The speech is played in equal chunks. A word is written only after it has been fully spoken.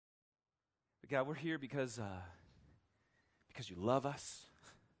God, we're here because you love us,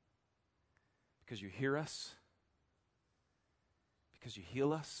 because you hear us, because you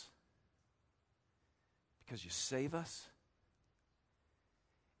heal us, because you save us.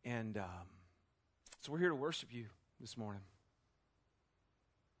 And so we're here to worship you this morning.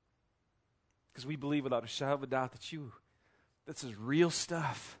 Because we believe without a shadow of a doubt that this is real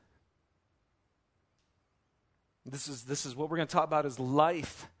stuff. This is what we're going to talk about is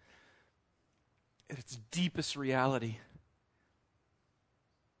life at its deepest reality.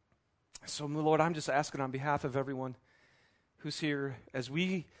 So, Lord, I'm just asking on behalf of everyone who's here, as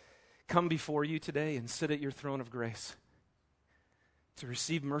we come before you today and sit at your throne of grace, to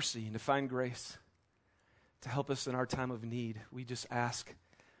receive mercy and to find grace, to help us in our time of need, we just ask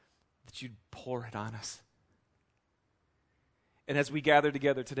that you'd pour it on us. And as we gather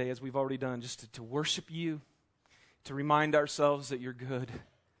together today, as we've already done, just to worship you, to remind ourselves that you're good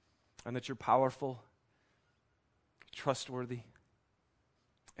and that you're powerful, trustworthy,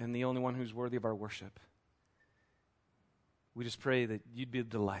 and the only one who's worthy of our worship. We just pray that you'd be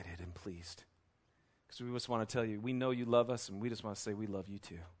delighted and pleased. Because we just want to tell you, we know you love us, and we just want to say we love you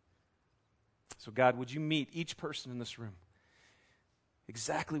too. So God, would you meet each person in this room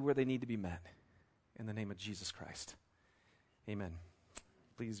exactly where they need to be met? In the name of Jesus Christ. Amen.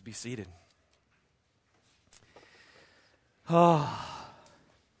 Please be seated.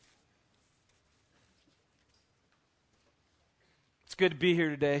 It's good to be here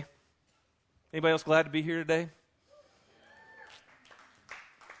today. Anybody else glad to be here today?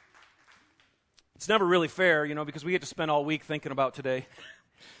 It's never really fair, because we get to spend all week thinking about today.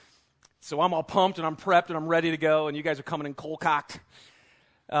 So I'm all pumped and I'm prepped and I'm ready to go, and you guys are coming in cold-cocked.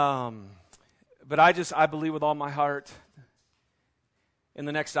 But I believe with all my heart in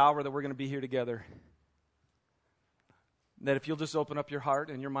the next hour that we're going to be here together. That if you'll just open up your heart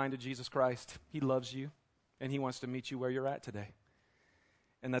and your mind to Jesus Christ, He loves you and He wants to meet you where you're at today.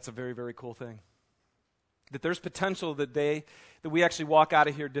 And that's a very, very cool thing. That there's potential that we actually walk out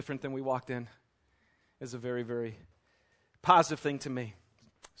of here different than we walked in is a very, very positive thing to me.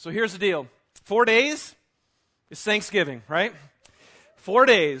 So here's the deal. 4 days is Thanksgiving, right? 4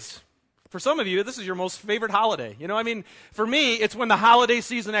 days. For some of you, this is your most favorite holiday. For me, it's when the holiday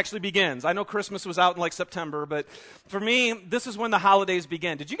season actually begins. I know Christmas was out in September, but for me, this is when the holidays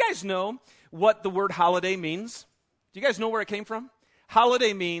begin. Did you guys know what the word holiday means? Do you guys know where it came from?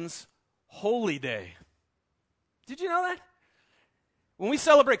 Holiday means holy day. Did you know that? When we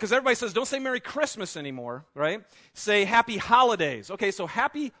celebrate, because everybody says, don't say Merry Christmas anymore, right? Say Happy Holidays. Okay, so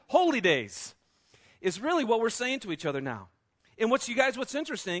Happy Holy Days is really what we're saying to each other now. And what's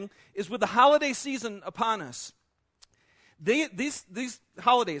interesting is with the holiday season upon us, these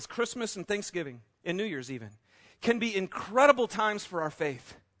holidays, Christmas and Thanksgiving, and New Year's even, can be incredible times for our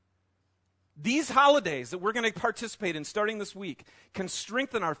faith. These holidays that we're going to participate in starting this week can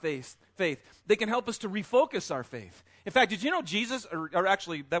strengthen our faith. They can help us to refocus our faith. In fact, did you know Jesus, or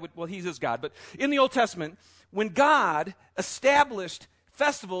actually, He's his God, but in the Old Testament, when God established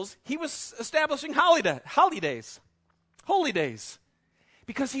festivals, He was establishing holidays. Holy days,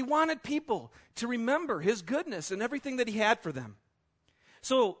 because He wanted people to remember His goodness and everything that He had for them.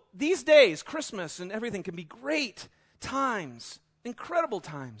 So these days, Christmas and everything, can be great times, incredible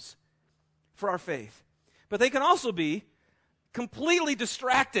times for our faith. But they can also be completely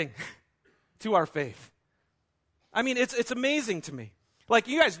distracting to our faith. It's amazing to me. Like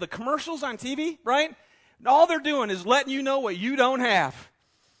you guys, the commercials on TV, right? All they're doing is letting you know what you don't have.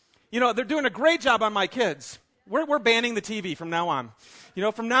 They're doing a great job on my kids. We're banning the TV from now on.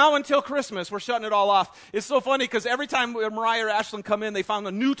 From now until Christmas, we're shutting it all off. It's so funny because every time Mariah or Ashlyn come in, they found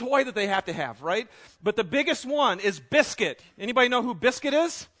a new toy that they have to have, right? But the biggest one is Biscuit. Anybody know who Biscuit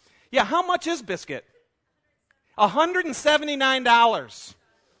is? Yeah, how much is Biscuit? $179.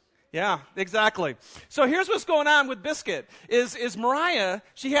 Yeah, exactly. So here's what's going on with Biscuit is Mariah,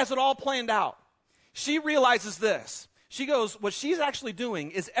 she has it all planned out. She realizes this. She goes, what she's actually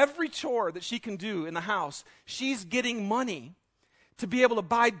doing is every chore that she can do in the house, she's getting money to be able to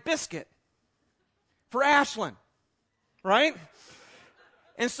buy Biscuit for Ashlyn, right?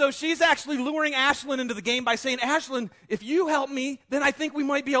 And so she's actually luring Ashlyn into the game by saying, Ashlyn, if you help me, then I think we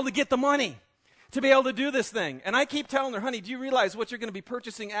might be able to get the money to be able to do this thing. And I keep telling her, honey, do you realize what you're going to be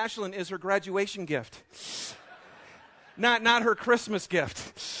purchasing Ashlyn is her graduation gift? Not her Christmas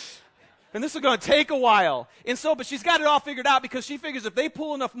gift. And this is going to take a while. But she's got it all figured out because she figures if they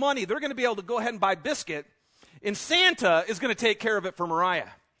pull enough money, they're going to be able to go ahead and buy Biscuit. And Santa is going to take care of it for Mariah.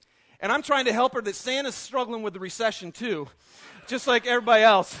 And I'm trying to help her that Santa's struggling with the recession too, just like everybody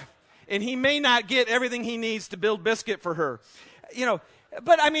else. And he may not get everything he needs to build Biscuit for her.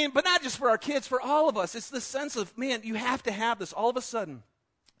 But not just for our kids, for all of us. It's the sense of, man, you have to have this. All of a sudden,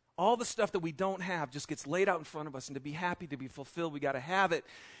 all the stuff that we don't have just gets laid out in front of us, and to be happy, to be fulfilled, we got to have it.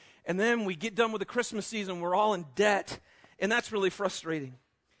 And then we get done with the Christmas season, we're all in debt, and that's really frustrating.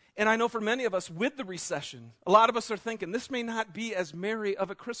 And I know for many of us, with the recession, a lot of us are thinking this may not be as merry of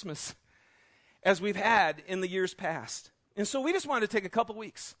a Christmas as we've had in the years past. And so we just wanted to take a couple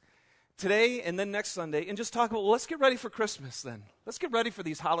weeks, today and then next Sunday, and just talk about, well, let's get ready for Christmas then. Let's get ready for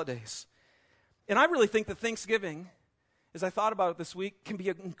these holidays. And I really think that Thanksgiving, as I thought about it this week, can be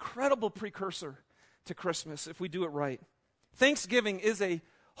an incredible precursor to Christmas if we do it right. Thanksgiving is a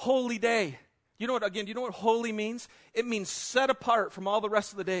holy day. You know what holy means? It means set apart from all the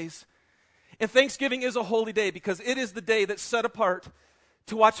rest of the days. And Thanksgiving is a holy day because it is the day that's set apart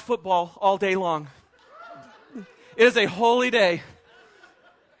to watch football all day long. It is a holy day.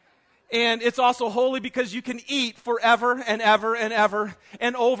 And it's also holy because you can eat forever and ever and ever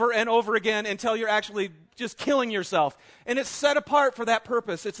and over again until you're actually just killing yourself. And it's set apart for that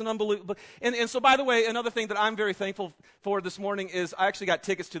purpose. It's an unbelievable. And so, by the way, another thing that I'm very thankful for this morning is I actually got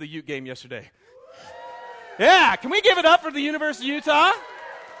tickets to the Ute game yesterday. Yeah, can we give it up for the University of Utah?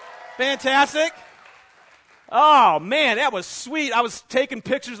 Fantastic. Oh, man, that was sweet. I was taking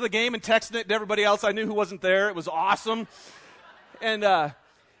pictures of the game and texting it to everybody else I knew who wasn't there. It was awesome. And,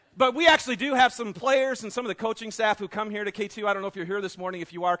 but we actually do have some players and some of the coaching staff who come here to K2. I don't know if you're here this morning.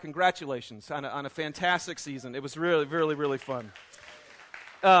 If you are, congratulations on a fantastic season. It was really, really, really fun.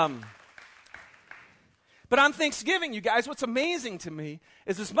 But on Thanksgiving, you guys, what's amazing to me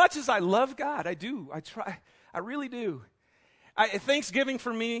is as much as I love God, I really do. Thanksgiving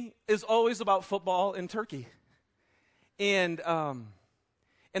for me is always about football and turkey. And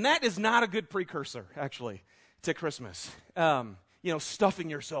that is not a good precursor, actually, to Christmas. Stuffing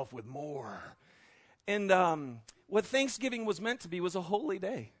yourself with more. And what Thanksgiving was meant to be was a holy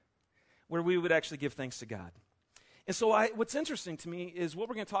day where we would actually give thanks to God. And so what's interesting to me is what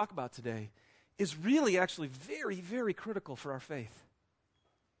we're going to talk about today is really actually very, very critical for our faith.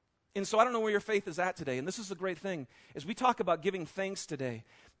 And so I don't know where your faith is at today. And this is the great thing. As we talk about giving thanks today,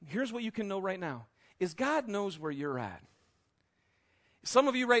 here's what you can know right now, is God knows where you're at. Some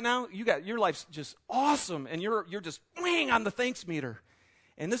of you right now, your life's just awesome, and you're just weighing on the thanks meter.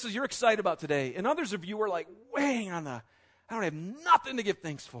 And this is you're excited about today. And others of you are like weighing on I don't have nothing to give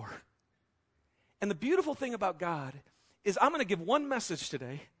thanks for. And the beautiful thing about God is I'm going to give one message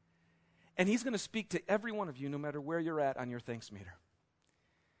today, and he's going to speak to every one of you no matter where you're at on your thanks meter.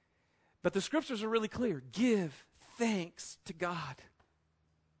 But the scriptures are really clear. Give thanks to God.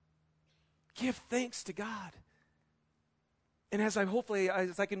 Give thanks to God. And as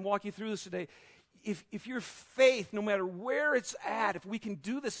I can walk you through this today, if your faith, no matter where it's at, if we can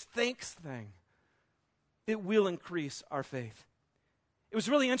do this thanks thing, it will increase our faith. It was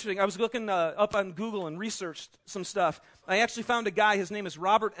really interesting. I was looking up on Google and researched some stuff. I actually found a guy, his name is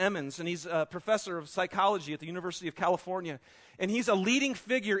Robert Emmons, and he's a professor of psychology at the University of California. And he's a leading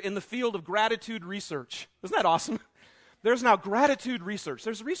figure in the field of gratitude research. Isn't that awesome? There's now gratitude research.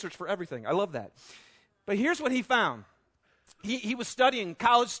 There's research for everything. I love that. But here's what he found. He was studying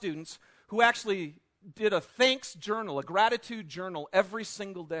college students who actually did a thanks journal, a gratitude journal every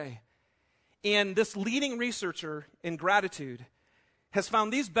single day. And this leading researcher in gratitude has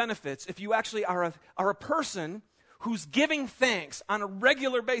found these benefits if you actually are a person who's giving thanks on a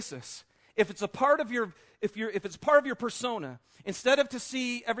regular basis. If it's a part of your persona, instead of to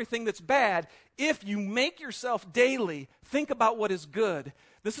see everything that's bad, if you make yourself daily think about what is good,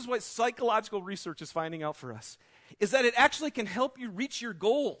 this is what psychological research is finding out for us, is that it actually can help you reach your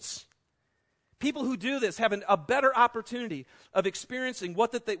goals. People who do this have a better opportunity of experiencing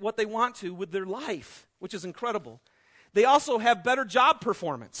what they want to with their life, which is incredible. They also have better job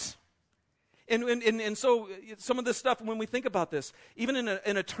performance. And so some of this stuff, when we think about this, even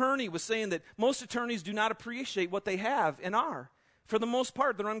an attorney was saying that most attorneys do not appreciate what they have and are. For the most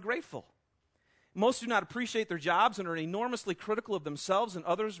part, they're ungrateful. Most do not appreciate their jobs and are enormously critical of themselves and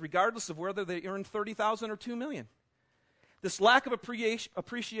others, regardless of whether they earn $30,000 or $2 million. This lack of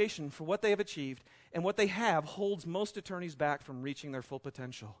appreciation for what they have achieved and what they have holds most attorneys back from reaching their full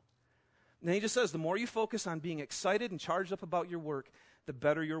potential. And then he just says, the more you focus on being excited and charged up about your work, the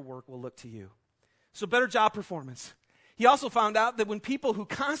better your work will look to you. So better job performance. He also found out that when people who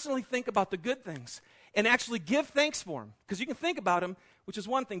constantly think about the good things and actually give thanks for them, because you can think about them, which is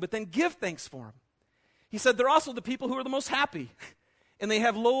one thing, but then give thanks for them. He said they're also the people who are the most happy, and they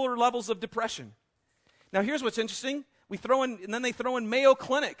have lower levels of depression. Now here's what's interesting. They throw in Mayo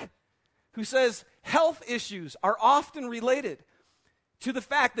Clinic, who says health issues are often related to the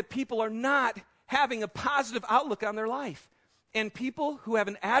fact that people are not having a positive outlook on their life. And people who have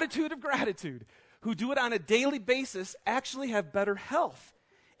an attitude of gratitude, who do it on a daily basis, actually have better health.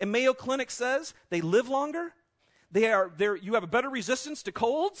 And Mayo Clinic says they live longer. You have a better resistance to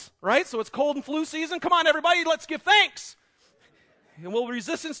colds, right? So it's cold and flu season. Come on, everybody, let's give thanks. And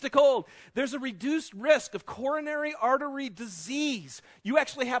resistance to cold. There's a reduced risk of coronary artery disease. You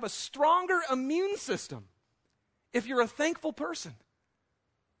actually have a stronger immune system if you're a thankful person.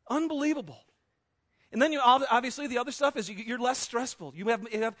 Unbelievable. And then obviously the other stuff is you're less stressful. You'll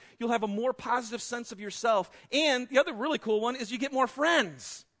have a more positive sense of yourself. And the other really cool one is you get more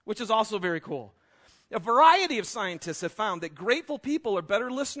friends, which is also very cool. A variety of scientists have found that grateful people are better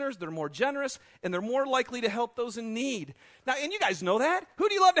listeners, they're more generous, and they're more likely to help those in need. Now, and you guys know that. Who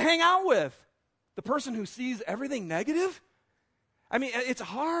do you love to hang out with? The person who sees everything negative? I mean, it's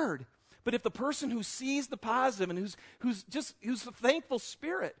hard. But if the person who sees the positive and who's a thankful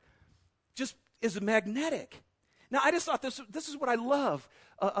spirit just is magnetic. Now, I just thought this is what I love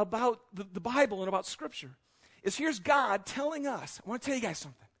about the Bible and about Scripture, is here's God telling us, I want to tell you guys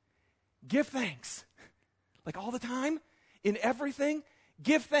something. Give thanks. Like all the time, in everything,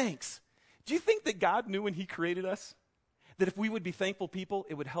 give thanks. Do you think that God knew when he created us that if we would be thankful people,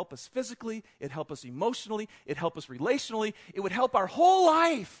 it would help us physically, it'd help us emotionally, it'd help us relationally, it would help our whole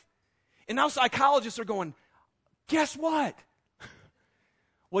life? And now psychologists are going, guess what?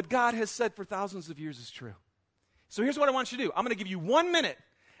 What God has said for thousands of years is true. So here's what I want you to do. I'm going to give you 1 minute.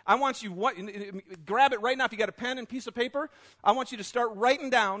 I want you, grab it right now if you got a pen and piece of paper. I want you to start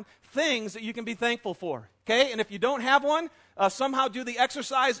writing down things that you can be thankful for, okay? And if you don't have one, somehow do the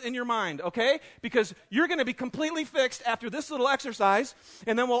exercise in your mind, okay? Because you're going to be completely fixed after this little exercise,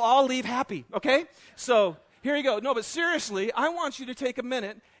 and then we'll all leave happy, okay? So here you go. No, but seriously, I want you to take a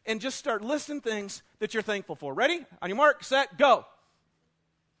minute and just start listing things that you're thankful for. Ready? On your mark, set, go.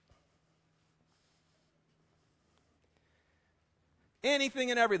 Anything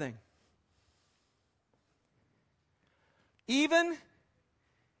and everything. Even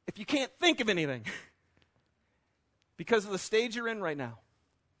if you can't think of anything because of the stage you're in right now.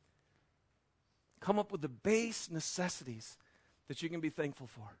 Come up with the base necessities that you can be thankful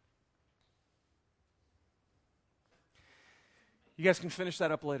for. You guys can finish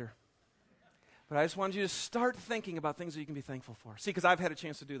that up later. But I just wanted you to start thinking about things that you can be thankful for. See, because I've had a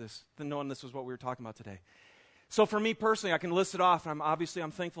chance to do this, knowing this was what we were talking about today. So for me personally, I can list it off. I'm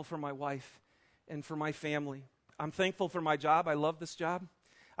thankful for my wife and for my family. I'm thankful for my job. I love this job.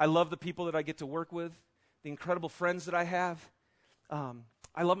 I love the people that I get to work with, the incredible friends that I have.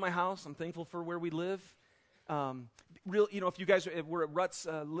 I love my house. I'm thankful for where we live. If you guys were at Ruts,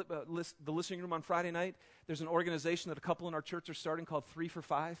 the listening room on Friday night, there's an organization that a couple in our church are starting called 3 for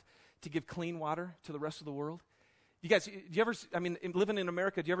 5 to give clean water to the rest of the world. You guys, living in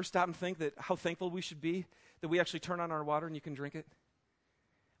America, do you ever stop and think that how thankful we should be that we actually turn on our water and you can drink it?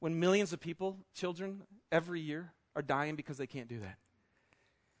 When millions of people, children, every year are dying because they can't do that.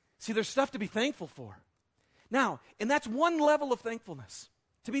 See, there's stuff to be thankful for. Now, and that's one level of thankfulness.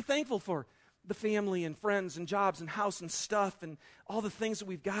 To be thankful for the family and friends and jobs and house and stuff and all the things that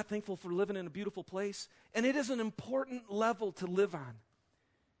we've got, thankful for living in a beautiful place. And it is an important level to live on.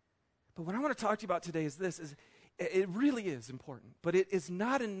 But what I want to talk to you about today is this, it really is important, but it is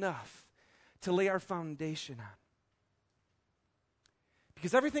not enough to lay our foundation on.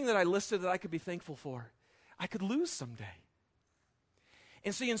 Because everything that I listed that I could be thankful for, I could lose someday.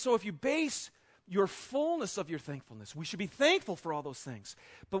 And so if you base your fullness of your thankfulness, we should be thankful for all those things.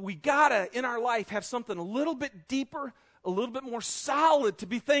 But we gotta, in our life, have something a little bit deeper, a little bit more solid to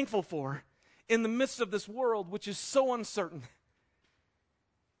be thankful for in the midst of this world, which is so uncertain.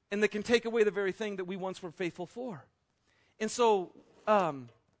 And that can take away the very thing that we once were faithful for. And so,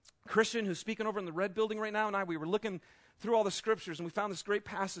 Christian, who's speaking over in the red building right now, and we were looking through all the scriptures, and we found this great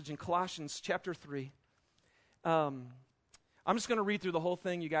passage in Colossians chapter 3. I'm just going to read through the whole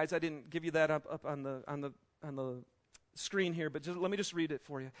thing, you guys. I didn't give you that up on the screen here, but let me just read it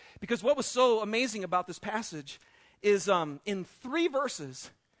for you. Because what was so amazing about this passage is in 3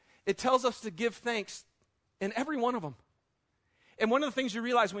 verses, it tells us to give thanks in every one of them. And one of the things you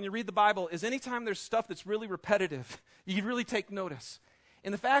realize when you read the Bible is anytime there's stuff that's really repetitive, you really take notice.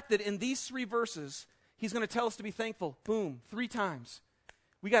 And the fact that in these 3 verses, he's going to tell us to be thankful, boom, 3 times.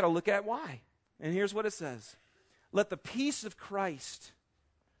 We got to look at why. And here's what it says. Let the peace of Christ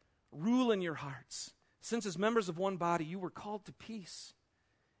rule in your hearts. Since as members of one body, you were called to peace,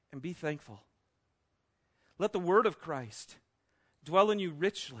 and be thankful. Let the word of Christ dwell in you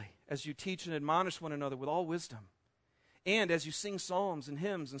richly as you teach and admonish one another with all wisdom. And as you sing psalms and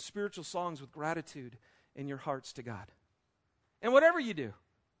hymns and spiritual songs with gratitude in your hearts to God. And whatever you do,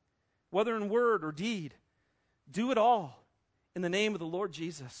 whether in word or deed, do it all in the name of the Lord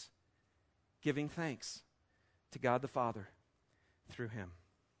Jesus, giving thanks to God the Father through him.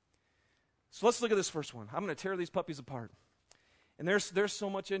 So let's look at this first one. I'm going to tear these puppies apart. And there's so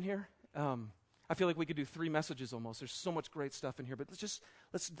much in here. I feel like we could do 3 messages almost. There's so much great stuff in here, but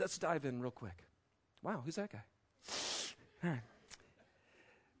let's dive in real quick. Wow, who's that guy? All right.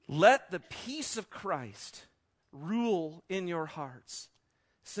 Let the peace of Christ rule in your hearts,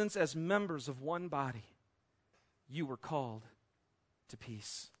 since as members of one body, you were called to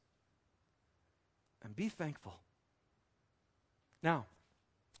peace. And be thankful. Now,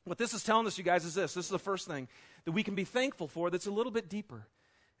 what this is telling us, you guys, is this. This is the first thing that we can be thankful for that's a little bit deeper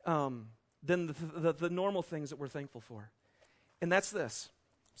than the normal things that we're thankful for. And that's this.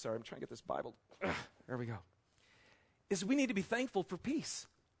 Sorry, I'm trying to get this Bible. There we go. Is we need to be thankful for peace.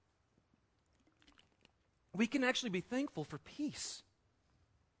 We can actually be thankful for peace.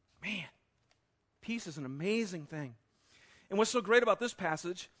 Man, peace is an amazing thing. And what's so great about this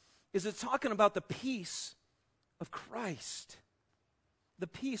passage is it's talking about the peace of Christ. The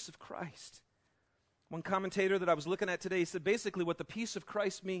peace of Christ. One commentator that I was looking at today said basically what the peace of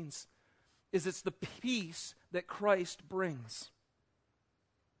Christ means is it's the peace that Christ brings.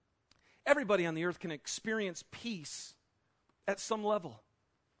 Everybody on the earth can experience peace at some level.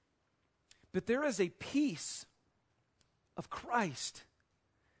 But there is a peace of Christ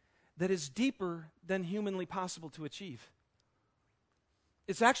that is deeper than humanly possible to achieve.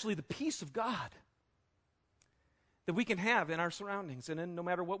 It's actually the peace of God that we can have in our surroundings and in no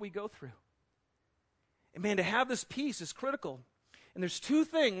matter what we go through. And man, to have this peace is critical. And there's 2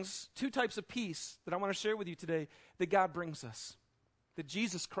 types of peace that I want to share with you today that God brings us, that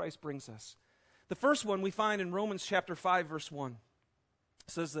Jesus Christ brings us. The first one we find in Romans chapter 5, verse 1.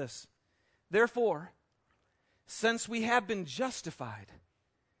 It says this, therefore, since we have been justified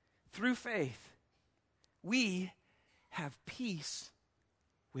through faith, we have peace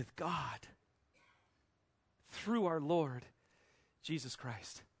with God through our Lord Jesus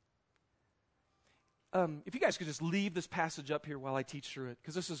Christ. If you guys could just leave this passage up here while I teach through it,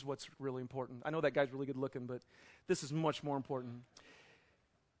 because this is what's really important. I know that guy's really good looking, but this is much more important.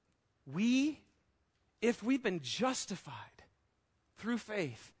 If we've been justified through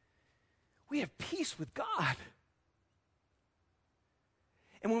faith, we have peace with God.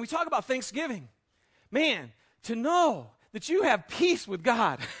 And when we talk about Thanksgiving, man, to know that you have peace with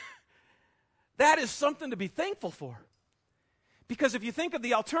God, that is something to be thankful for. Because if you think of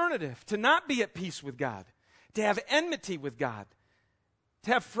the alternative, to not be at peace with God, to have enmity with God,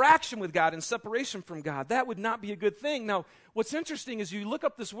 to have fraction with God and separation from God, that would not be a good thing. Now, what's interesting is you look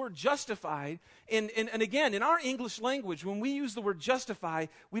up this word justified, and again, in our English language, when we use the word justify,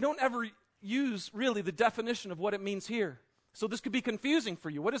 we don't ever use really the definition of what it means here. So this could be confusing for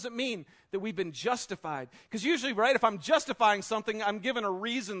you. What does it mean that we've been justified? Because usually, right, if I'm justifying something, I'm given a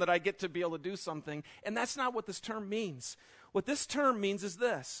reason that I get to be able to do something, and that's not what this term means. What this term means is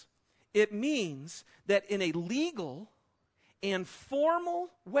this. It means that in a legal and formal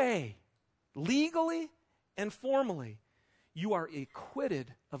way, legally and formally, you are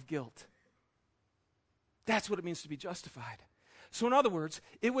acquitted of guilt. That's what it means to be justified. So in other words,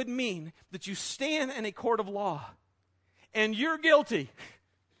 it would mean that you stand in a court of law and you're guilty.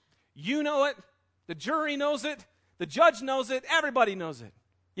 You know it, the jury knows it, the judge knows it, everybody knows it.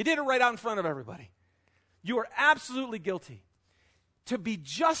 You did it right out in front of everybody. You are absolutely guilty. To be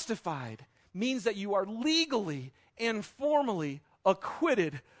justified means that you are legally and formally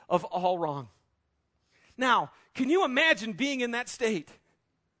acquitted of all wrong. Now, can you imagine being in that state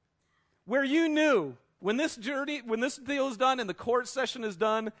where you knew when this deal is done and the court session is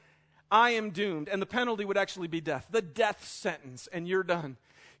done, I am doomed, and the penalty would actually be death, the death sentence, and you're done.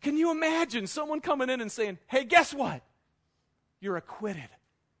 Can you imagine someone coming in and saying, hey, guess what? You're acquitted.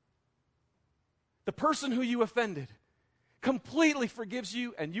 The person who you offended completely forgives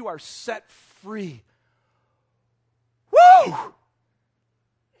you, and you are set free. Woo!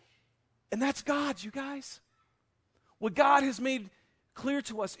 And that's God, you guys. What God has made clear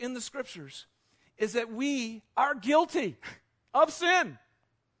to us in the Scriptures is that we are guilty of sin.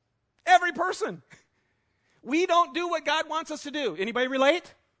 Every person. We don't do what God wants us to do. Anybody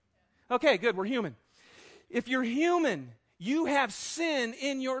relate? Okay, good. We're human. If you're human, you have sin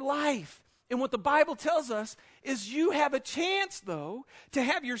in your life. And what the Bible tells us is you have a chance, though, to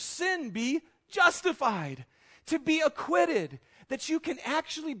have your sin be justified, to be acquitted, that you can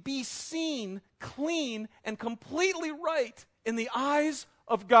actually be seen clean and completely right in the eyes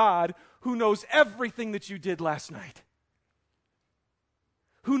of God, who knows everything that you did last night,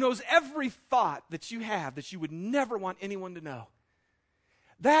 who knows every thought that you have that you would never want anyone to know.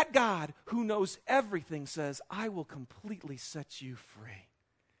 That God who knows everything says, I will completely set you free.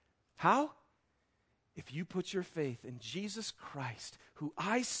 How? If you put your faith in Jesus Christ, who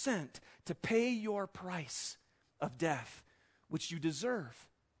I sent to pay your price of death, which you deserve.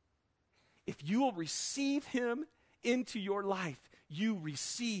 If you will receive him into your life, you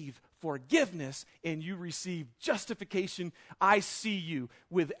receive forgiveness and you receive justification. I see you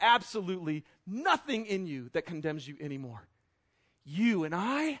with absolutely nothing in you that condemns you anymore. You and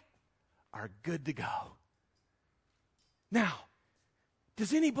I are good to go. Now,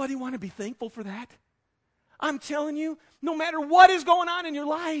 does anybody want to be thankful for that? I'm telling you, no matter what is going on in your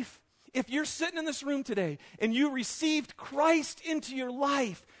life, if you're sitting in this room today and you received Christ into your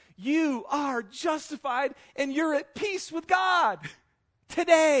life, you are justified and you're at peace with God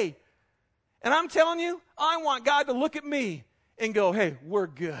today. And I'm telling you, I want God to look at me and go, hey, we're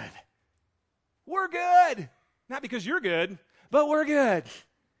good. We're good. Not because you're good, but we're good.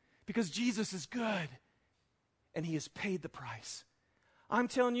 Because Jesus is good and he has paid the price. I'm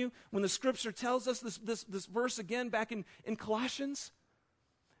telling you, when the scripture tells us this verse again back in Colossians,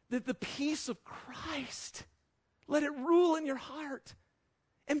 that the peace of Christ, let it rule in your heart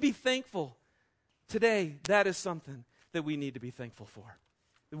and be thankful. Today, that is something that we need to be thankful for.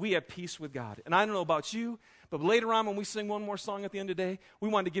 That we have peace with God. And I don't know about you, but later on when we sing one more song at the end of the day, we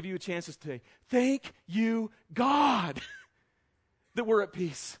wanted to give you a chance to say, thank you, God, that we're at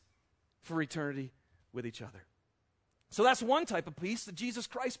peace for eternity with each other. So that's one type of peace that Jesus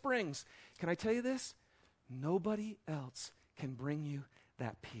Christ brings. Can I tell you this? Nobody else can bring you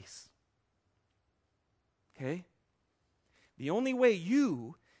that peace. Okay? The only way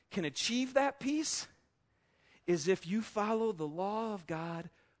you can achieve that peace is if you follow the law of God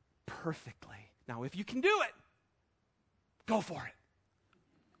perfectly. Now, if you can do it, go for it.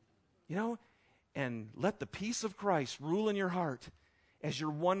 You know, and let the peace of Christ rule in your heart as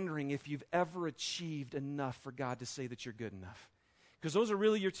you're wondering if you've ever achieved enough for God to say that you're good enough. Because those are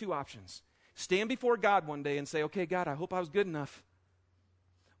really your two options. Stand before God one day and say, okay, God, I hope I was good enough.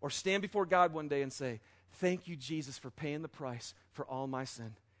 Or stand before God one day and say, thank you, Jesus, for paying the price for all my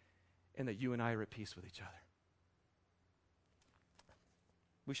sin, and that you and I are at peace with each other.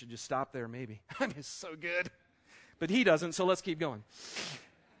 We should just stop there, maybe. I mean, it's so good. But he doesn't, so let's keep going.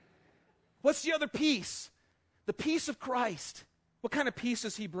 What's the other peace? The peace of Christ. What kind of peace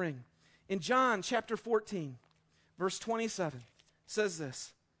does he bring? In John chapter 14, verse 27, says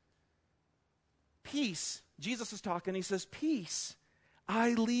this. Peace, Jesus is talking, he says, peace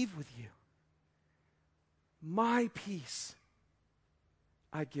I leave with you. My peace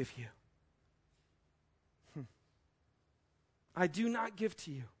I give you. I do not give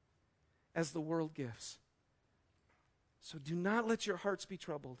to you as the world gives. So do not let your hearts be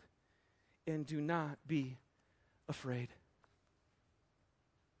troubled, and do not be afraid.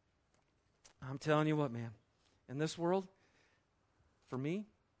 I'm telling you what, man. In this world, for me,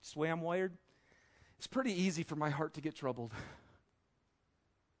 just the way I'm wired, it's pretty easy for my heart to get troubled.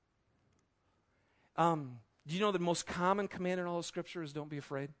 Do you know the most common command in all of Scripture is don't be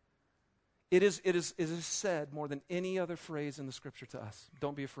afraid? It is said more than any other phrase in the Scripture to us.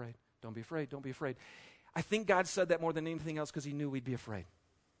 Don't be afraid. Don't be afraid. Don't be afraid. I think God said that more than anything else because he knew we'd be afraid.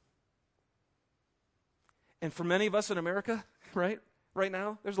 And for many of us in America, right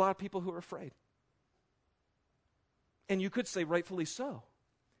now, there's a lot of people who are afraid. And you could say rightfully so.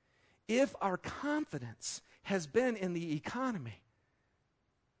 If our confidence has been in the economy,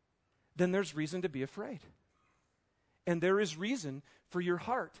 then there's reason to be afraid. And there is reason for your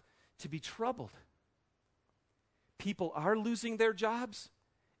heart to be troubled. People are losing their jobs,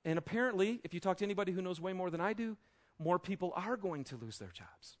 and apparently, if you talk to anybody who knows way more than I do, more people are going to lose their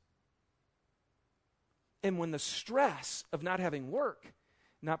jobs. And when the stress of not having work,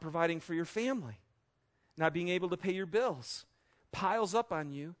 not providing for your family, not being able to pay your bills, piles up on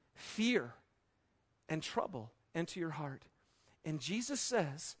you, fear and trouble enter your heart. And Jesus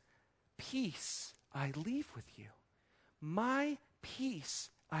says, peace I leave with you. My peace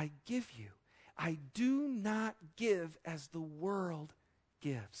I give you. I do not give as the world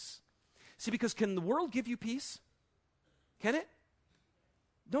gives. See, because can the world give you peace? Can it?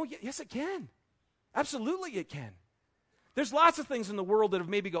 No, yes it can. Absolutely it can. There's lots of things in the world that have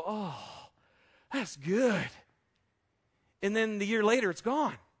maybe go, oh, that's good. And then the year later it's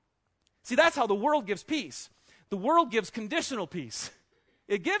gone. See, that's how the world gives peace. The world gives conditional peace.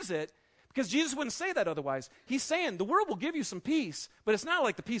 It gives it because Jesus wouldn't say that otherwise. He's saying the world will give you some peace, but it's not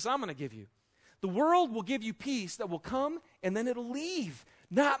like the peace I'm going to give you. The world will give you peace that will come and then it'll leave.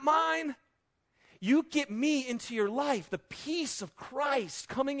 Not mine. You get me into your life. The peace of Christ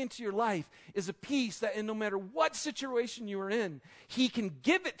coming into your life is a peace that no matter what situation you are in, He can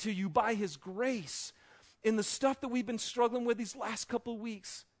give it to you by His grace. In the stuff that we've been struggling with these last couple of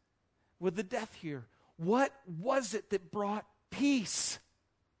weeks, with the death here, what was it that brought peace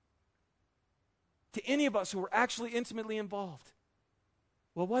to any of us who were actually intimately involved?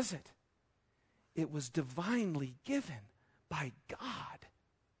 What was it? It was divinely given by God.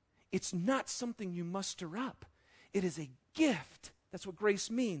 It's not something you muster up. It is a gift. That's what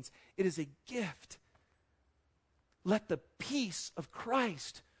grace means. It is a gift. Let the peace of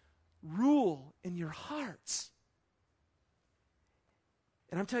Christ rule in your hearts.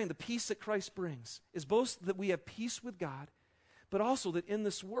 And I'm telling you, the peace that Christ brings is both that we have peace with God, but also that in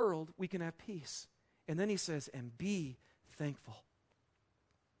this world we can have peace. And then he says, and be thankful.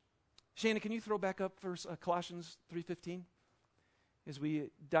 Shannon, can you throw back up Colossians 3:15 as we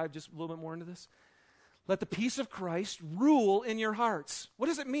dive just a little bit more into this? Let the peace of Christ rule in your hearts. What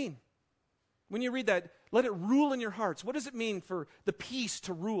does it mean? When you read that, let it rule in your hearts. What does it mean for the peace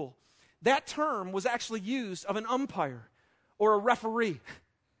to rule? That term was actually used of an umpire or a referee.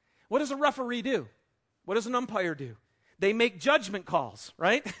 What does a referee do? What does an umpire do? They make judgment calls,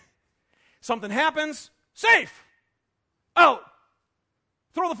 right? Something happens, safe, out,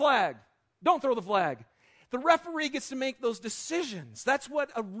 throw the flag, don't throw the flag. The referee gets to make those decisions. That's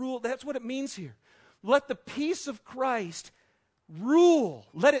what it means here. Let the peace of Christ rule.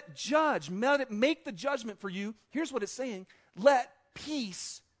 Let it judge. Let it make the judgment for you. Here's what it's saying. Let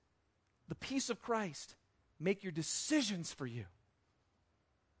peace, the peace of Christ, make your decisions for you.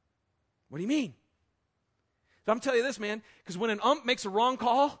 What do you mean? So I'm telling you this, man, because when an ump makes a wrong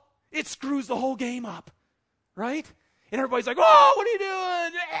call, it screws the whole game up, right? And everybody's like, oh, what are you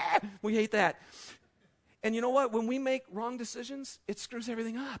doing? We hate that. And you know what? When we make wrong decisions, it screws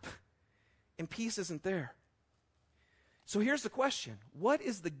everything up. And peace isn't there. So here's the question. What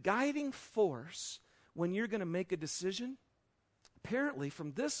is the guiding force when you're going to make a decision? Apparently,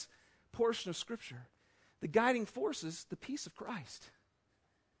 from this portion of Scripture, the guiding force is the peace of Christ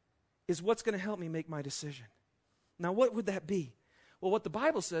is what's going to help me make my decision. Now, what would that be? Well, what the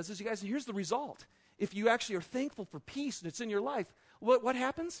Bible says is, you guys, here's the result. If you actually are thankful for peace and it's in your life, what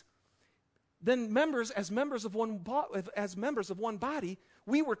happens? Then as members of one body,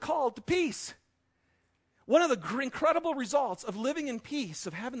 we were called to peace. One of the incredible results of living in peace,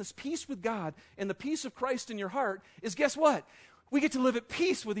 of having this peace with God and the peace of Christ in your heart, is guess what? We get to live at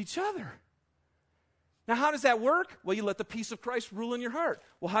peace with each other. Now, how does that work? Well, you let the peace of Christ rule in your heart.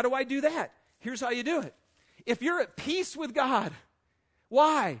 Well, how do I do that? Here's how you do it. If you're at peace with God,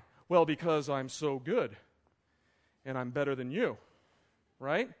 why? Well, because I'm so good and I'm better than you,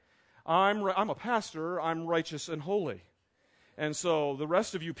 right? I'm a pastor, I'm righteous and holy. And so the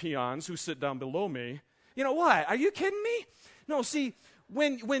rest of you peons who sit down below me, you know what? Are you kidding me? No, see,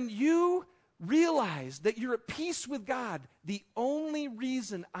 when you realize that you're at peace with God, the only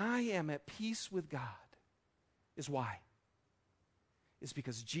reason I am at peace with God is why? Is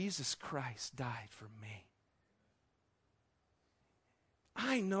because Jesus Christ died for me.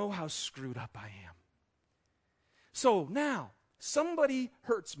 I know how screwed up I am. So now, somebody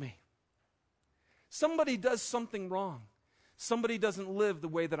hurts me. Somebody does something wrong. Somebody doesn't live the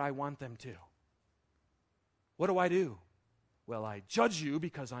way that I want them to. What do? Well, I judge you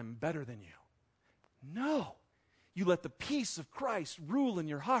because I'm better than you. No. You let the peace of Christ rule in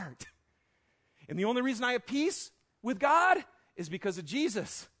your heart. And the only reason I have peace with God is because of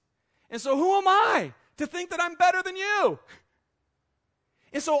Jesus. And so who am I to think that I'm better than you?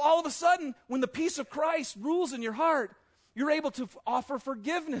 And so all of a sudden, when the peace of Christ rules in your heart, you're able to offer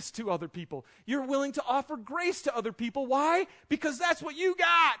forgiveness to other people. You're willing to offer grace to other people. Why? Because that's what you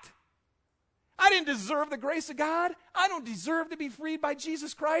got. I didn't deserve the grace of God. I don't deserve to be freed by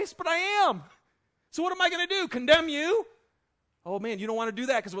Jesus Christ, but I am. So what am I going to do? Condemn you? Oh man, you don't want to do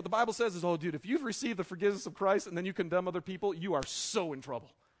that, because what the Bible says is, oh dude, if you've received the forgiveness of Christ and then you condemn other people, you are so in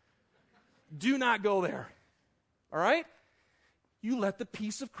trouble. Do not go there. All right? You let the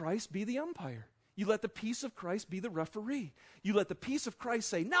peace of Christ be the umpire. You let the peace of Christ be the referee. You let the peace of Christ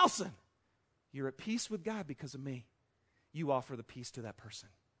say, Nelson, you're at peace with God because of me. You offer the peace to that person.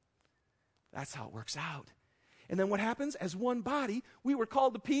 That's how it works out. And then what happens? As one body, we were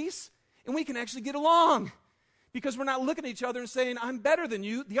called to peace, and we can actually get along because we're not looking at each other and saying, I'm better than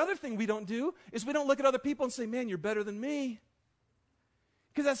you. The other thing we don't do is we don't look at other people and say, man, you're better than me.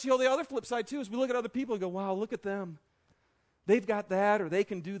 Because that's the other flip side too, is we look at other people and go, wow, look at them. They've got that, or they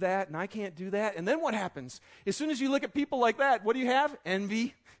can do that, and I can't do that. And then what happens? As soon as you look at people like that, what do you have?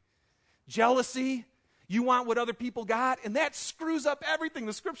 Envy, jealousy. You want what other people got, and that screws up everything.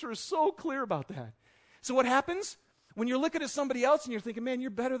 The Scripture is so clear about that. So what happens? When you're looking at somebody else and you're thinking, man, you're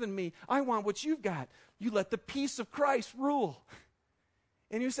better than me. I want what you've got. You let the peace of Christ rule.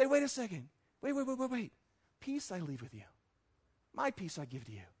 And you say, wait a second. Wait. Peace I leave with you. My peace I give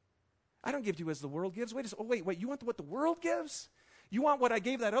to you. I don't give to you as the world gives. Wait, you want what the world gives? You want what I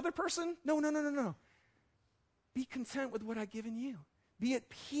gave that other person? No. Be content with what I've given you. Be at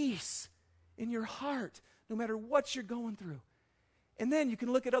peace in your heart, no matter what you're going through. And then you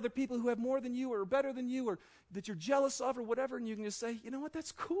can look at other people who have more than you or are better than you or that you're jealous of or whatever, and you can just say, you know what,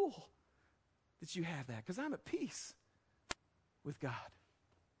 that's cool that you have that because I'm at peace with God.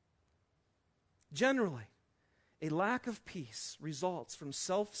 Generally, a lack of peace results from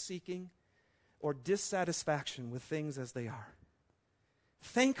self-seeking or dissatisfaction with things as they are.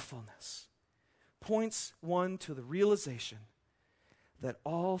 Thankfulness points one to the realization that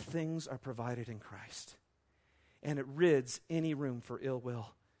all things are provided in Christ, and it rids any room for ill will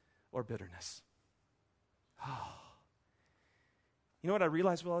or bitterness. Oh. You know what I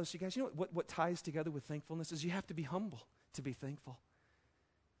realized with all this, you guys? You know what ties together with thankfulness is you have to be humble to be thankful.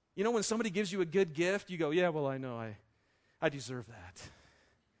 You know, when somebody gives you a good gift, you go, yeah, well, I know I deserve that.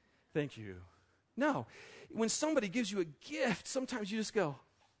 Thank you. No. When somebody gives you a gift, sometimes you just go,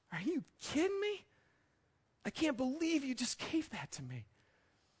 are you kidding me? I can't believe you just gave that to me.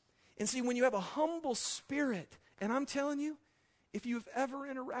 And see, when you have a humble spirit, and I'm telling you, if you've ever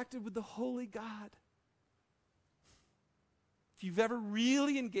interacted with the Holy God, if you've ever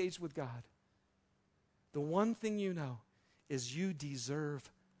really engaged with God, the one thing you know is you deserve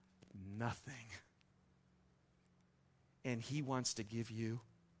nothing. And He wants to give you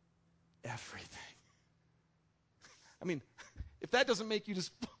everything. I mean, if that doesn't make you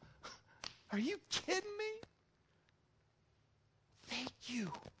just, are you kidding me? Thank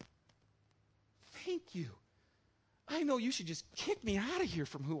you. Thank you. I know you should just kick me out of here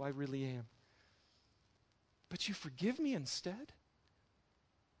from who I really am. But you forgive me instead?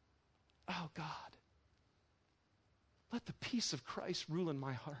 Oh, God. Let the peace of Christ rule in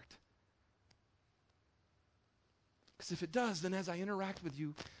my heart. Because if it does, then as I interact with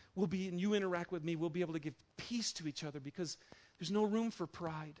you, and you interact with me, we'll be able to give peace to each other because there's no room for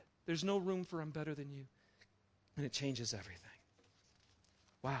pride. There's no room for I'm better than you. And it changes everything.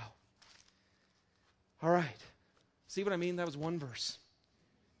 Wow. All right. See what I mean? That was one verse.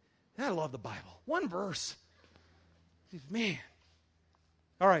 I love the Bible. One verse. Man.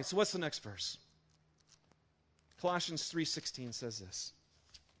 All right, so what's the next verse? Colossians 3:16 says this.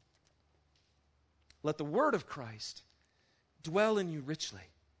 Let the word of Christ dwell in you richly,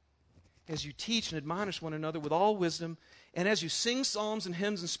 as you teach and admonish one another with all wisdom, and as you sing psalms and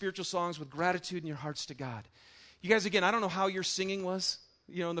hymns and spiritual songs with gratitude in your hearts to God. You guys, again, I don't know how your singing was,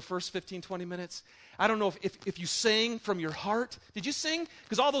 in the first 15, 20 minutes. I don't know if you sang from your heart. Did you sing?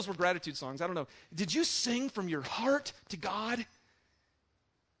 Because all those were gratitude songs. I don't know. Did you sing from your heart to God?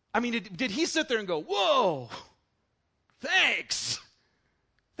 I mean, did He sit there and go, whoa, thanks.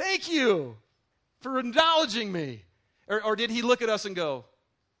 Thank you for acknowledging me. Or did He look at us and go,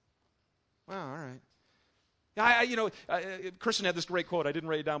 wow, all right. Christian had this great quote. I didn't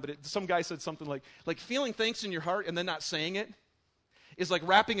write it down, but some guy said something like feeling thanks in your heart and then not saying it is like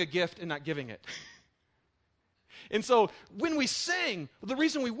wrapping a gift and not giving it. And so when we sing, the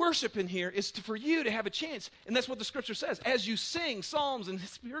reason we worship in here is for you to have a chance. And that's what the Scripture says. As you sing psalms and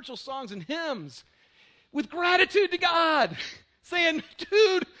spiritual songs and hymns with gratitude to God, saying,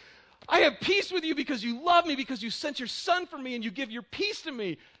 dude, I have peace with you because you love me, because you sent your Son for me and you give your peace to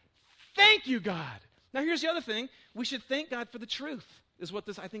me. Thank you, God. Now here's the other thing. We should thank God for the truth, is what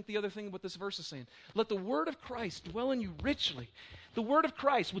I think the other thing what this verse is saying. Let the word of Christ dwell in you richly. The word of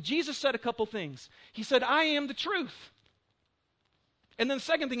Christ. Well, Jesus said a couple things. He said, I am the truth. And then the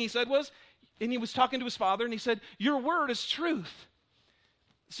second thing He said was, and He was talking to His Father, and He said, your word is truth.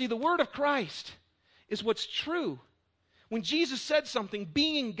 See, the word of Christ is what's true. When Jesus said something,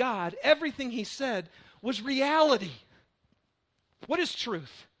 being God, everything He said was reality. What is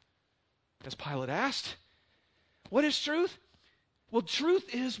truth? As Pilate asked, what is truth? Well,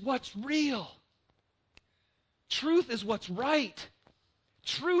 truth is what's real. Truth is what's right.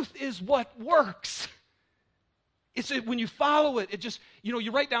 Truth is what works. When you follow it, it just,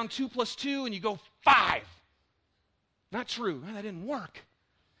 you write down 2 + 2 and you go 5. Not true. That didn't work.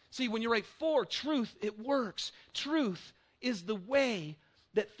 See, when you write 4, truth, it works. Truth is the way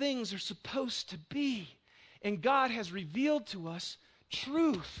that things are supposed to be. And God has revealed to us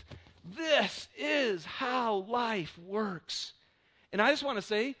truth. This is how life works. And I just want to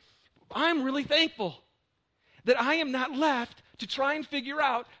say, I'm really thankful that I am not left to try and figure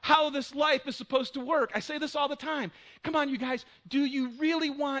out how this life is supposed to work. I say this all the time. Come on, you guys. Do you really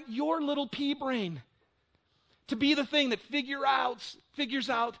want your little pea brain to be the thing that figures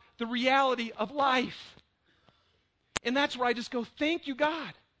out the reality of life? And that's where I just go, thank you,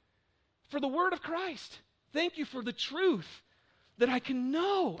 God, for the word of Christ. Thank you for the truth that I can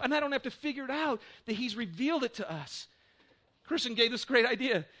know, and I don't have to figure it out, that he's revealed it to us. Christian gave this great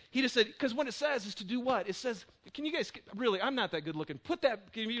idea. He just said, because what it says is to do what? It says, can you guys, really, I'm not that good looking.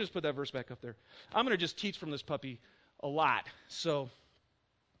 Can you just put that verse back up there? I'm going to just teach from this puppy a lot. So,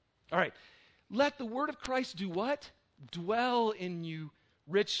 all right. Let the word of Christ do what? Dwell in you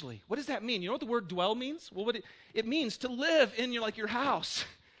richly. What does that mean? You know what the word dwell means? Well, it means to live in your house.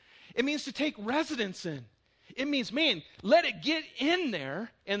 It means to take residence in. It means, man, let it get in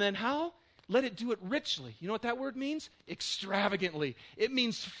there, and then how? Let it do it richly. You know what that word means? Extravagantly. It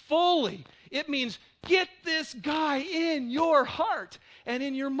means fully. It means get this guy in your heart and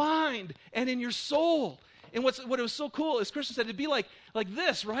in your mind and in your soul. And what was so cool is Christian said it'd be like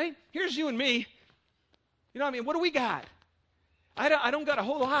this, right? Here's you and me. You know what I mean? What do we got? I don't got a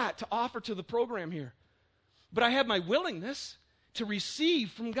whole lot to offer to the program here. But I have my willingness to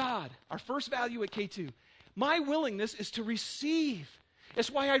receive from God. Our first value at K2. My willingness is to receive. That's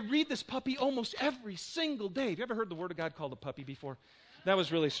why I read this puppy almost every single day. Have you ever heard the word of God called a puppy before? That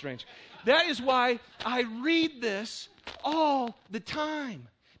was really strange. That is why I read this all the time.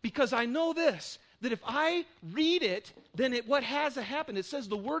 Because I know this, that if I read it, then what has to happen? It says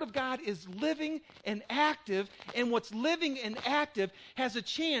the word of God is living and active, and what's living and active has a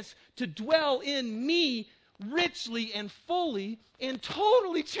chance to dwell in me richly and fully and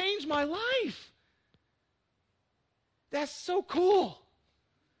totally change my life. That's so cool.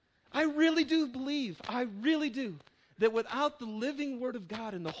 I really do believe, that without the living word of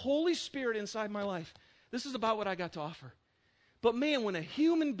God and the Holy Spirit inside my life, this is about what I got to offer. But man, when a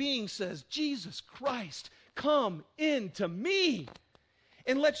human being says, Jesus Christ, come into me,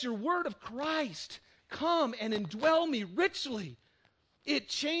 and let your word of Christ come and indwell me richly, it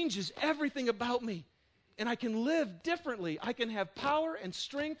changes everything about me. And I can live differently. I can have power and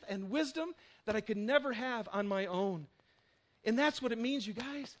strength and wisdom that I could never have on my own. And that's what it means, you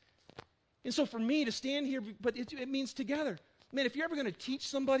guys. And so for me to stand here, but it means together. Man, if you're ever going to teach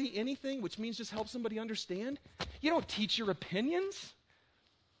somebody anything, which means just help somebody understand, you don't teach your opinions.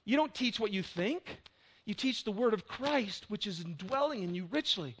 You don't teach what you think. You teach the word of Christ, which is indwelling in you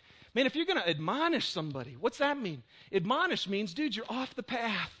richly. Man, if you're going to admonish somebody, what's that mean? Admonish means, dude, you're off the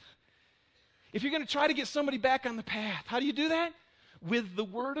path. If you're going to try to get somebody back on the path, how do you do that? With the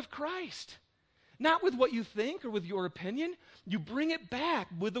word of Christ. Not with what you think or with your opinion. You bring it back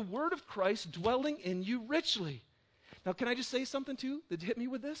with the word of Christ dwelling in you richly. Now, can I just say something, too, that hit me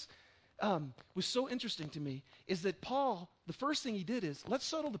with this? Was so interesting to me, is that Paul, the first thing he did is, let's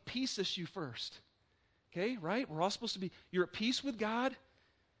settle the peace issue first. Okay, right? We're all supposed to be, you're at peace with God.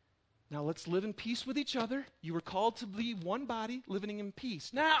 Now, let's live in peace with each other. You were called to be one body, living in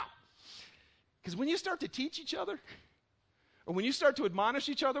peace. Now, because when you start to teach each other, or when you start to admonish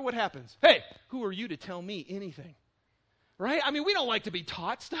each other, what happens? Hey, who are you to tell me anything? Right? I mean, we don't like to be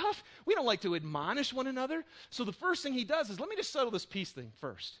taught stuff. We don't like to admonish one another. So the first thing he does is, let me just settle this peace thing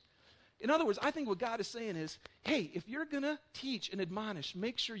first. In other words, I think what God is saying is, hey, if you're going to teach and admonish,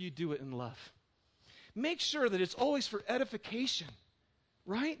 make sure you do it in love. Make sure that it's always for edification,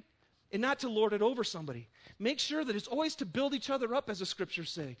 right? And not to lord it over somebody. Make sure that it's always to build each other up, as the scriptures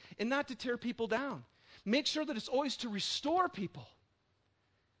say, and not to tear people down. Make sure that it's always to restore people.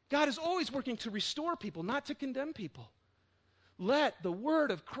 God is always working to restore people, not to condemn people. Let the word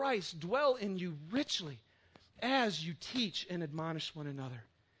of Christ dwell in you richly as you teach and admonish one another.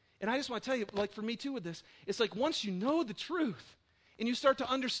 And I just want to tell you, like for me too with this, it's like once you know the truth and you start to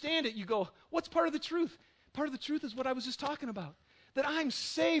understand it, you go, what's part of the truth? Part of the truth is what I was just talking about. That I'm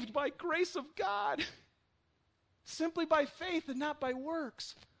saved by grace of God. Simply by faith and not by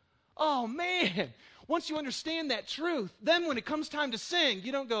works. Oh man, once you understand that truth, then when it comes time to sing,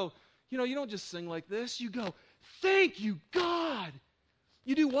 you don't go, you don't just sing like this. You go, thank you, God.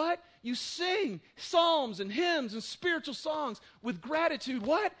 You do what? You sing psalms and hymns and spiritual songs with gratitude,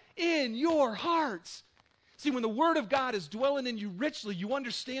 what? In your hearts. See, when the word of God is dwelling in you richly, you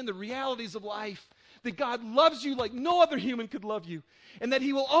understand the realities of life. That God loves you like no other human could love you. And that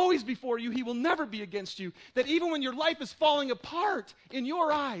he will always be for you. He will never be against you. That even when your life is falling apart in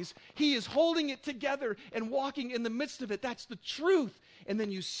your eyes, he is holding it together and walking in the midst of it. That's the truth. And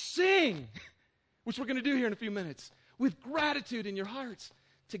then you sing, which we're going to do here in a few minutes, with gratitude in your hearts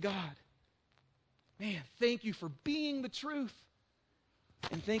to God. Man, thank you for being the truth.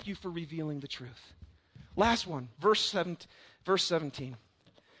 And thank you for revealing the truth. Last one, verse 17.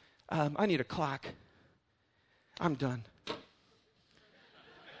 I need a clock. I'm done.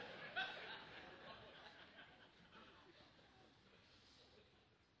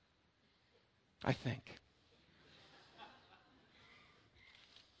 I think.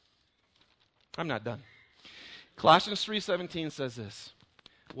 I'm not done. Colossians 3:17 says this.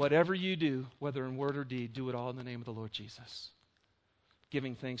 Whatever you do, whether in word or deed, do it all in the name of the Lord Jesus,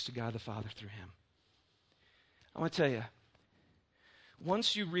 giving thanks to God the Father through him. I want to tell you,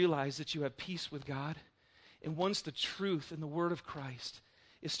 once you realize that you have peace with God, and once the truth and the word of Christ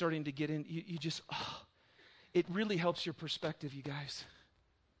is starting to get in, it really helps your perspective, you guys,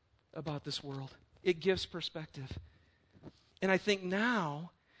 about this world. It gives perspective. And I think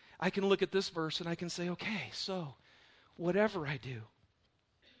now I can look at this verse and I can say, okay, so whatever I do,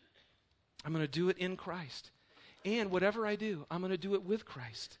 I'm going to do it in Christ. And whatever I do, I'm going to do it with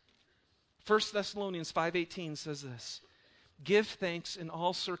Christ. 1 Thessalonians 5:18 says this, give thanks in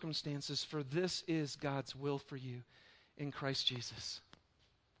all circumstances, for this is God's will for you in Christ Jesus.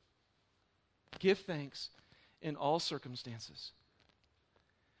 Give thanks in all circumstances,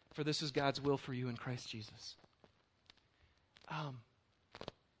 for this is God's will for you in Christ Jesus.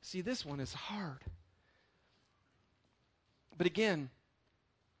 See, this one is hard. But again,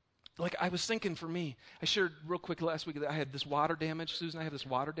 like I was thinking for me, I shared real quick last week that I had this water damage. Susan and I have this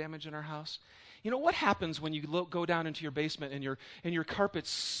water damage in our house. You know what happens when you go down into your basement and your carpet's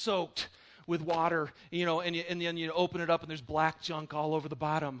soaked with water, and then you open it up and there's black junk all over the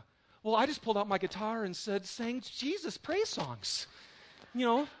bottom? Well, I just pulled out my guitar and sang Jesus praise songs,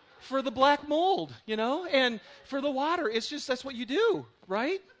 for the black mold, and for the water. It's just, that's what you do,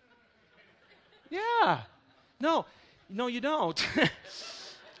 right? Yeah. No, you don't.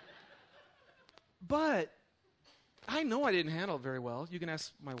 But I know I didn't handle it very well. You can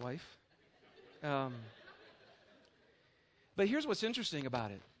ask my wife. But here's what's interesting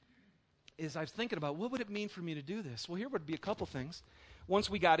about it, is I was thinking about what would it mean for me to do this? Well, here would be a couple things. Once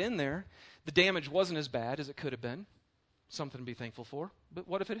we got in there, the damage wasn't as bad as it could have been. Something to be thankful for. But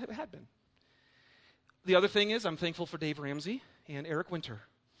what if it had been? The other thing is I'm thankful for Dave Ramsey and Eric Winter,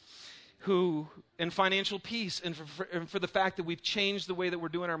 who, in financial peace, and for the fact that we've changed the way that we're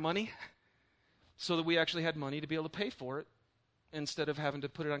doing our money so that we actually had money to be able to pay for it instead of having to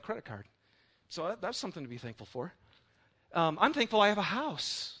put it on credit card. So that's something to be thankful for. I'm thankful I have a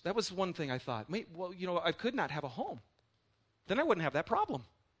house. That was one thing I thought. I could not have a home. Then I wouldn't have that problem.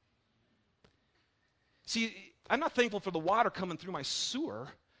 See, I'm not thankful for the water coming through my sewer,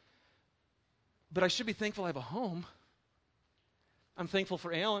 but I should be thankful I have a home. I'm thankful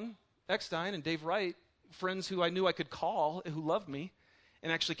for Alan Eckstein and Dave Wright, friends who I knew I could call, who loved me,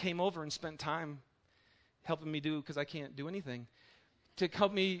 and actually came over and spent time helping me because I can't do anything, to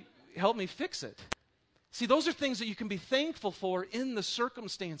help me fix it. See, those are things that you can be thankful for in the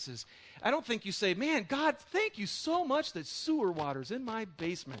circumstances. I don't think you say, man, God, thank you so much that sewer water's in my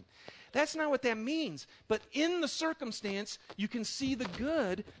basement. That's not what that means. But in the circumstance, you can see the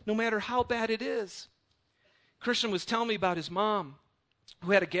good no matter how bad it is. Christian was telling me about his mom,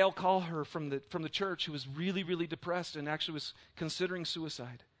 who had a gal call her from the church, who was really, really depressed and actually was considering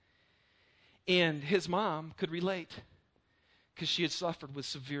suicide. And his mom could relate because she had suffered with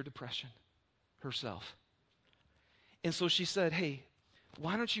severe depression herself. And so she said, hey,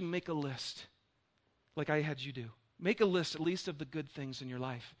 why don't you make a list like I had you do? Make a list at least of the good things in your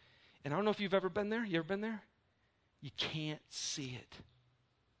life. And I don't know if you've ever been there. You ever been there? You can't see it.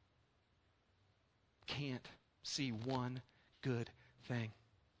 Can't see one good thing.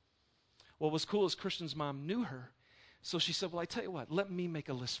 What was cool is Christian's mom knew her. So she said, well, I tell you what, let me make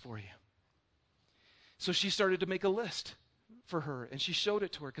a list for you. So she started to make a list for her, and she showed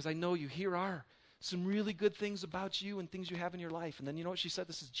it to her, because I know you. Here are some really good things about you and things you have in your life. And then you know what she said?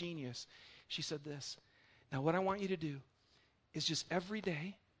 This is genius. She said this. Now what I want you to do is just every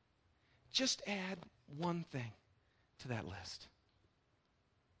day, just add one thing to that list.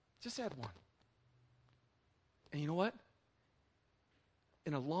 Just add one. And you know what?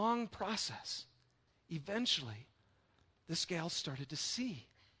 In a long process, eventually, this gal started to see.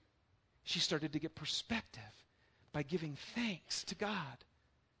 She started to get perspective by giving thanks to God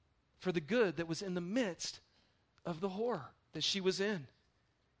for the good that was in the midst of the horror that she was in.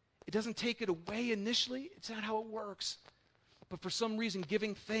 It doesn't take it away initially. It's not how it works. But for some reason,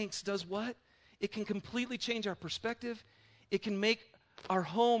 giving thanks does what? It can completely change our perspective. It can make our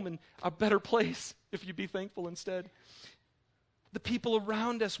home a better place if you be thankful instead. The people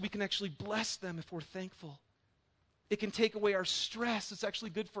around us, we can actually bless them if we're thankful. It can take away our stress. It's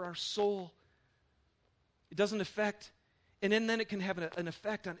actually good for our soul. It doesn't affect, and then it can have an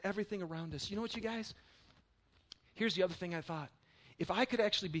effect on everything around us. You know what, you guys? Here's the other thing I thought. If I could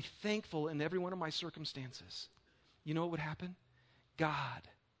actually be thankful in every one of my circumstances, you know what would happen? God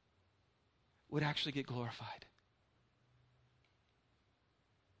would actually get glorified.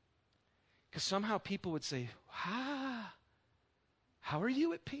 Because somehow people would say, how are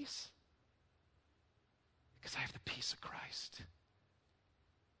you at peace? Because I have the peace of Christ.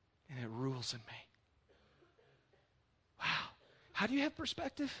 And it rules in me. Wow. How do you have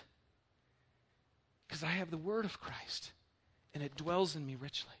perspective? Because I have the word of Christ. And it dwells in me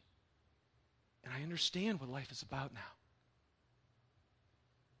richly. And I understand what life is about now.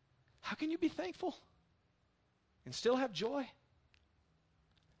 How can you be thankful and still have joy?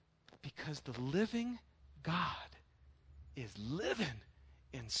 Because the living God is living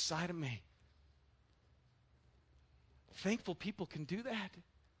inside of me. Thankful people can do that.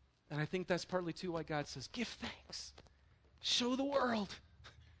 And I think that's partly too why God says, give thanks. Show the world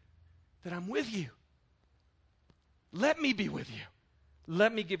that I'm with you. Let me be with you.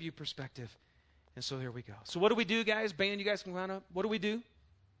 Let me give you perspective. And so there we go. So what do we do, guys? Band, you guys can come on up. What do?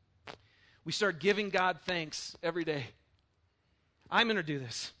 We start giving God thanks every day. I'm going to do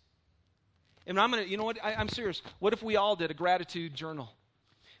this. And I'm going to, you know what? I'm serious. What if we all did a gratitude journal?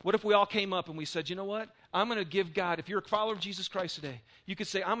 What if we all came up and we said, you know what? I'm going to give God, if you're a follower of Jesus Christ today, you could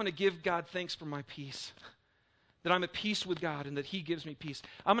say, I'm going to give God thanks for my peace. That I'm at peace with God and that He gives me peace.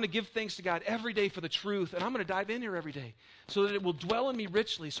 I'm going to give thanks to God every day for the truth. And I'm going to dive in here every day so that it will dwell in me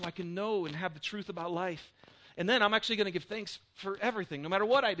richly so I can know and have the truth about life. And then I'm actually going to give thanks for everything, no matter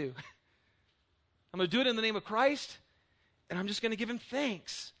what I do. I'm going to do it in the name of Christ, and I'm just going to give Him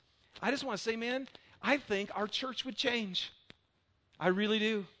thanks. I just want to say, man, I think our church would change. I really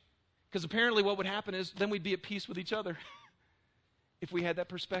do. Because apparently what would happen is then we'd be at peace with each other if we had that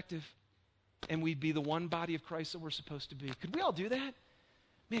perspective. And we'd be the one body of Christ that we're supposed to be. Could we all do that?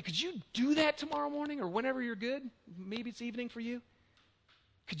 Man, could you do that tomorrow morning or whenever you're good? Maybe it's evening for you.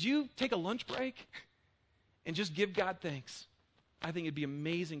 Could you take a lunch break and just give God thanks? I think it'd be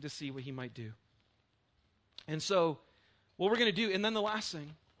amazing to see what He might do. And so what we're going to do, and then the last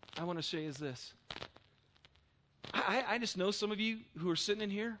thing I want to say is this. I just know some of you who are sitting in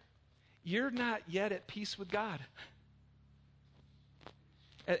here, you're not yet at peace with God.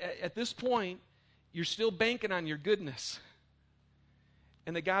 At this point, you're still banking on your goodness.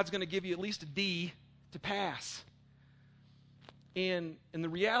 And that God's going to give you at least a D to pass. And the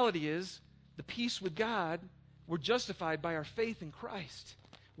reality is, the peace with God, we're justified by our faith in Christ.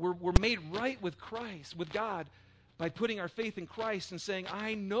 We're made right with Christ, with God, by putting our faith in Christ and saying,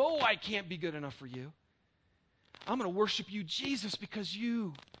 I know I can't be good enough for you. I'm going to worship you, Jesus, because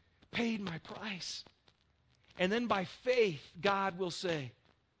you paid my price. And then by faith, God will say,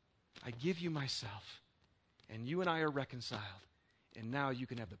 I give you myself, and you and I are reconciled, and now you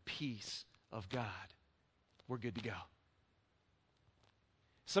can have the peace of God. We're good to go.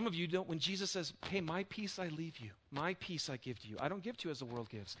 Some of you don't, when Jesus says, hey, my peace I leave you, my peace I give to you, I don't give to you as the world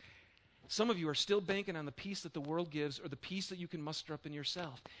gives. Some of you are still banking on the peace that the world gives or the peace that you can muster up in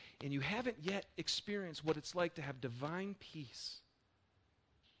yourself, and you haven't yet experienced what it's like to have divine peace.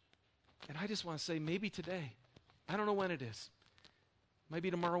 And I just want to say, maybe today, I don't know when it is. Maybe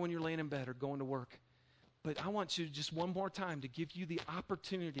tomorrow when you're laying in bed or going to work. But I want you just one more time to give you the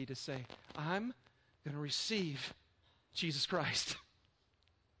opportunity to say, I'm going to receive Jesus Christ.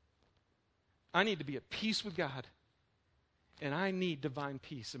 I need to be at peace with God. And I need divine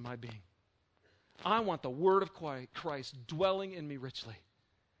peace in my being. I want the word of Christ dwelling in me richly.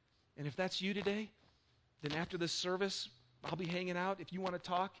 And if that's you today, then after this service, I'll be hanging out. If you want to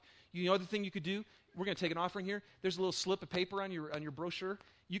talk, you know the thing you could do? We're going to take an offering here. There's a little slip of paper on your brochure.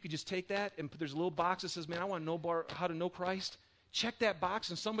 You could just take that, and there's a little box that says, man, I want to know how to know Christ. Check that box,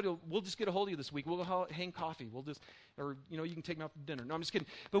 and we'll just get a hold of you this week. We'll go hang coffee. Or you can take me out to dinner. No, I'm just kidding.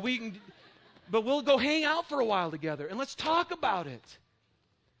 But we'll go hang out for a while together, and let's talk about it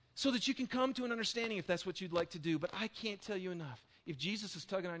so that you can come to an understanding if that's what you'd like to do. But I can't tell you enough. If Jesus is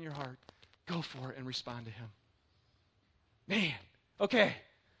tugging on your heart, go for it and respond to Him. Man, okay.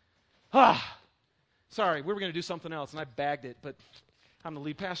 Sorry, we were going to do something else, and I bagged it, but I'm the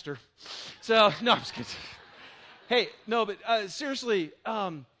lead pastor. So, no, I'm just kidding. Hey, no, but seriously,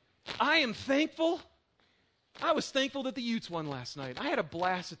 I am thankful. I was thankful that the Utes won last night. I had a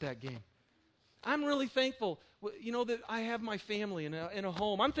blast at that game. I'm really thankful, that I have my family in a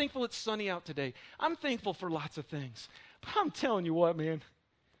home. I'm thankful it's sunny out today. I'm thankful for lots of things. But I'm telling you what, man,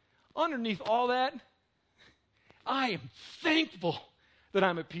 underneath all that, I am thankful that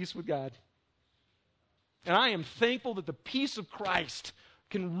I'm at peace with God. And I am thankful that the peace of Christ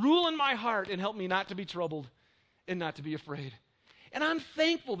can rule in my heart and help me not to be troubled and not to be afraid. And I'm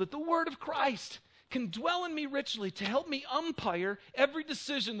thankful that the word of Christ can dwell in me richly to help me umpire every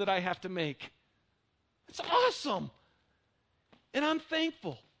decision that I have to make. It's awesome. And I'm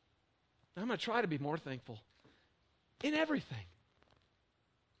thankful. I'm going to try to be more thankful in everything.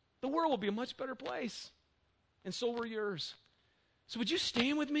 The world will be a much better place. And so will yours. So would you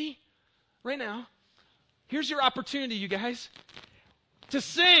stand with me right now? Here's your opportunity, you guys, to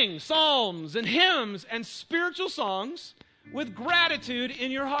sing psalms and hymns and spiritual songs with gratitude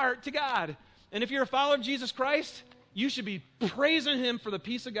in your heart to God. And if you're a follower of Jesus Christ, you should be praising him for the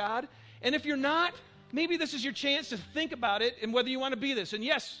peace of God. And if you're not, maybe this is your chance to think about it and whether you want to be this. And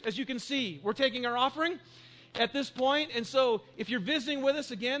yes, as you can see, we're taking our offering at this point. And so if you're visiting with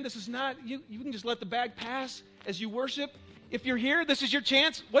us, again, this is not, you can just let the bag pass as you worship. If you're here, this is your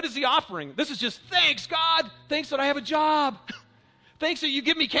chance. What is the offering? This is just, thanks, God. Thanks that I have a job. Thanks that you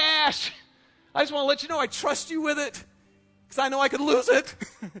give me cash. I just want to let you know I trust you with it because I know I could lose it,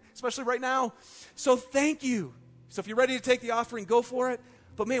 especially right now. So thank you. So if you're ready to take the offering, go for it.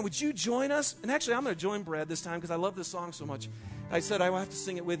 But man, would you join us? And actually, I'm going to join Brad this time because I love this song so much. I said I will have to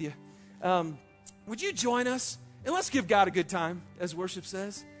sing it with you. Would you join us? And let's give God a good time, as worship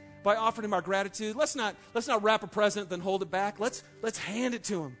says, by offering him our gratitude. Let's not wrap a present, then hold it back. Let's hand it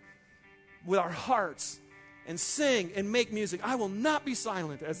to him with our hearts and sing and make music. I will not be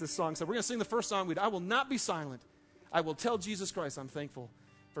silent, as this song said. We're going to sing the first song. I will not be silent. I will tell Jesus Christ I'm thankful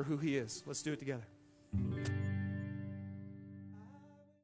for who he is. Let's do it together.